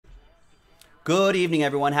Good evening,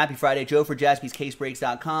 everyone. Happy Friday. Joe for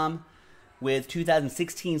jaspyscasebreaks.com with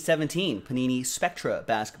 2016-17 Panini Spectra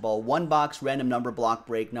basketball one box random number block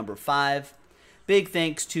break number 5. Big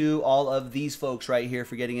thanks to all of these folks right here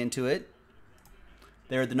for getting into it.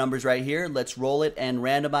 There are the numbers right here. Let's roll it and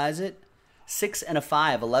randomize it. 6 and a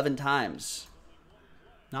 5, 11 times.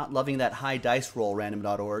 Not loving that high dice roll,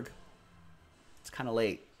 random.org. It's kind of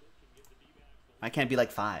late. I can't be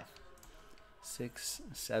like 5. 6,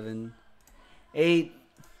 7, 8,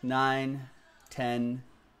 9, 10,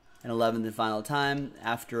 and 11 the final time.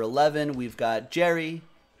 After 11, we've got Jerry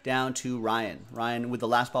down to Ryan. Ryan with the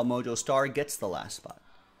last ball mojo star gets the last spot.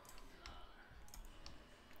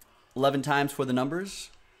 11 times for the numbers.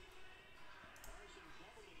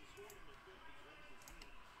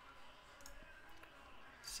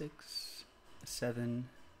 Six, 7,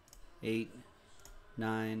 8,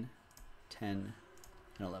 9, 10, and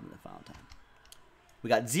 11 the final time. We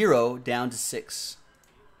got 0 down to 6.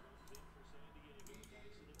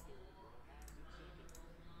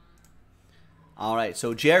 All right,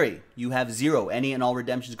 so Jerry, you have 0. Any and all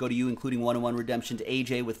redemptions go to you, including 1-on-1 redemption to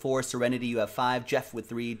AJ with 4. Serenity, you have 5. Jeff with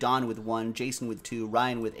 3. Don with 1. Jason with 2.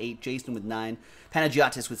 Ryan with 8. Jason with 9.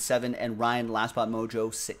 Panagiotis with 7. And Ryan, last spot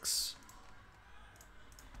mojo, 6.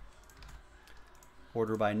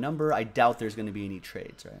 Order by number. I doubt there's going to be any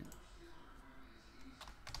trades, right?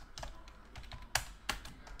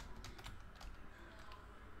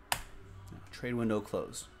 Trade window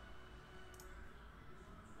closed.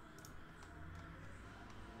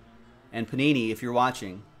 And Panini, if you're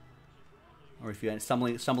watching, or if you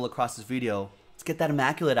stumble across this video, let's get that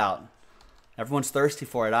Immaculate out. Everyone's thirsty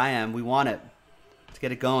for it. I am. We want it. Let's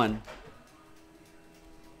get it going.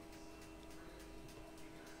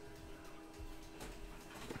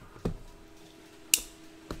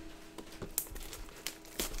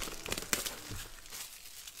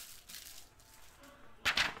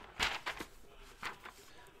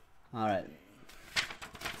 All right.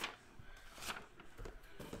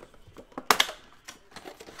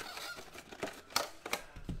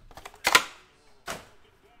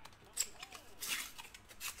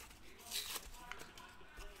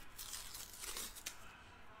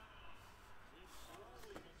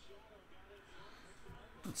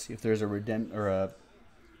 Let's see if there's a no,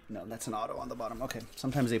 that's an auto on the bottom. Okay.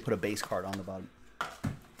 Sometimes they put a base card on the bottom.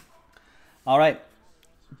 All right.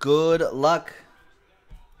 Good luck.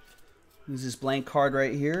 Use this blank card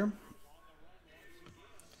right here.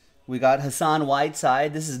 We got Hassan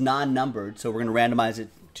Whiteside. This is non-numbered, so we're going to randomize it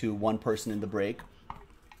to one person in the break.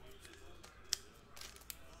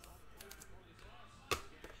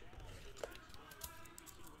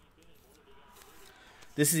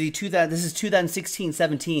 This is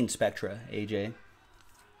 2016-17 Spectra, AJ.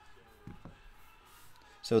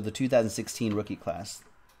 So the 2016 rookie class.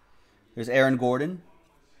 There's Aaron Gordon,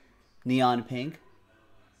 neon pink.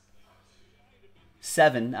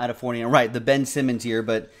 7 out of 49. Right, the Ben Simmons here,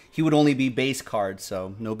 but he would only be base card,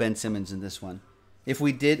 so no Ben Simmons in this one. If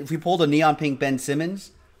we pulled a neon pink Ben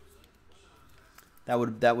Simmons, that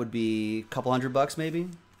would be a couple $100 maybe.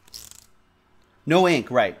 No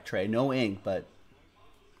ink, right, Trey? No ink, but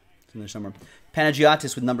it's in there somewhere.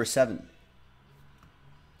 Panagiotis with number 7.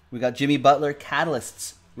 We got Jimmy Butler,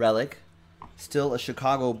 Catalysts relic. Still a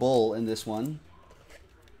Chicago Bull in this one.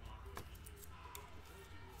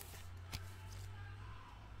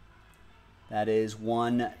 That is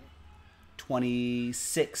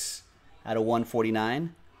 126 out of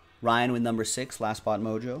 149. Ryan with number 6, last spot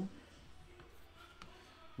mojo.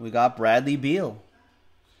 We got Bradley Beal,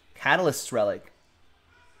 Catalysts relic.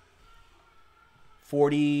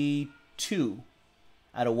 42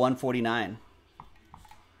 out of 149.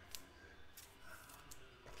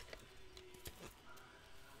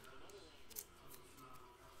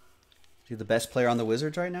 Is he the best player on the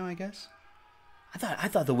Wizards right now, I guess? I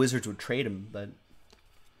thought the Wizards would trade him, but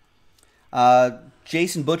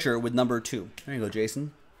Jason Butcher with number 2. There you go,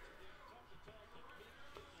 Jason.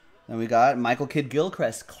 Then we got Michael Kidd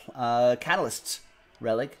Gilchrist, Catalysts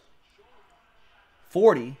relic.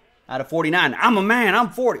 40 out of 49. I'm a man. I'm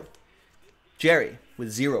 40. Jerry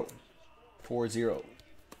with 0. 4-0.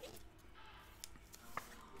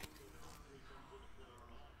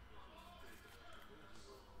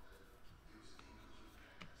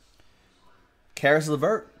 Karis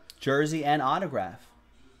LeVert, jersey and autograph.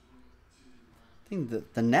 I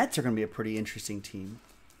think the Nets are going to be a pretty interesting team.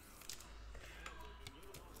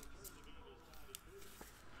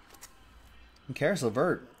 And Karis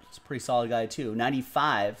LeVert is a pretty solid guy too.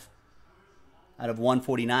 95 out of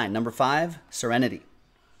 149. Number 5, Serenity.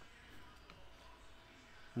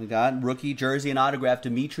 We got rookie jersey and autograph,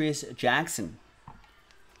 Demetrius Jackson.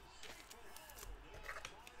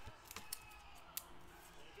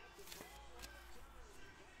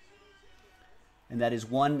 and that is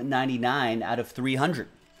 199 out of 300.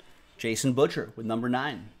 Jason Butcher with number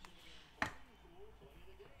 9.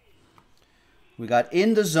 We got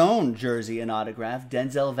In the Zone jersey and autograph,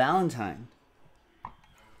 Denzel Valentine.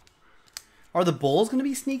 Are the Bulls going to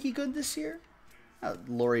be sneaky good this year?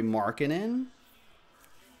 Lauri Markkanen.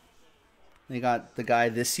 They got the guy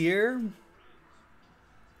this year.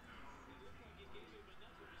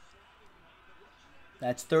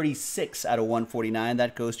 That's 36 out of 149.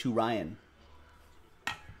 That goes to Ryan.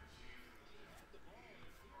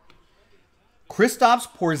 Kristaps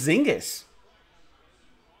Porzingis.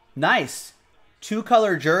 Nice.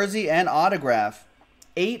 2-color jersey and autograph.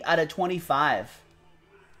 8 out of 25.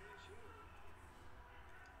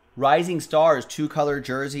 Rising Stars, 2-color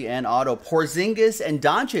jersey and auto. Porzingis and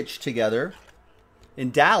Doncic together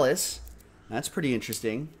in Dallas. That's pretty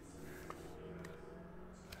interesting.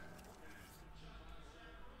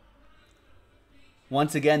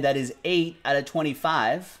 Once again, that is 8 out of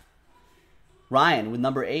 25. Ryan with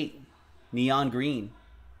number 8. Neon green.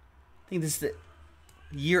 I think this is the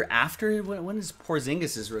year after. When is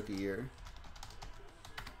Porzingis' rookie year?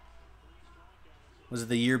 Was it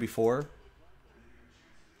the year before?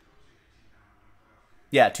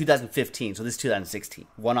 Yeah, 2015. So this is 2016.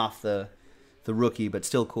 One off the rookie, but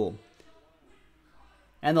still cool.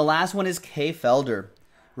 And the last one is Kay Felder.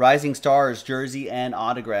 Rising Stars jersey and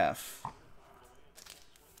autograph.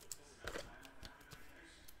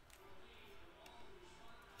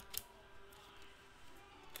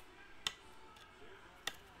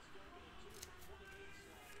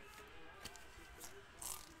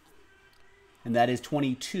 And that is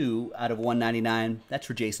 22 out of 199. That's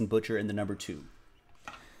for Jason Butcher in the number 2.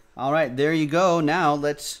 All right, there you go. Now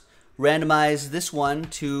let's randomize this one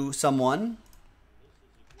to someone.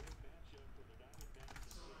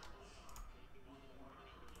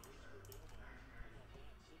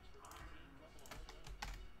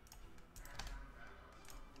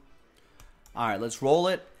 All right, let's roll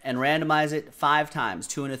it and randomize it 5 times.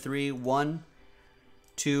 2 and a 3. 1,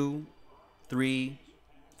 2, 3,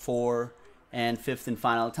 4, and 5th and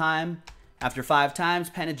final time. After 5 times,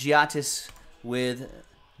 Panagiotis with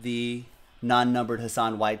the non-numbered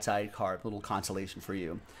Hassan Whiteside card. Little consolation for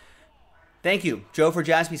you. Thank you. Joe for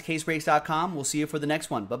JaspysCaseBreaks.com. We'll see you for the next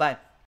one. Bye-bye.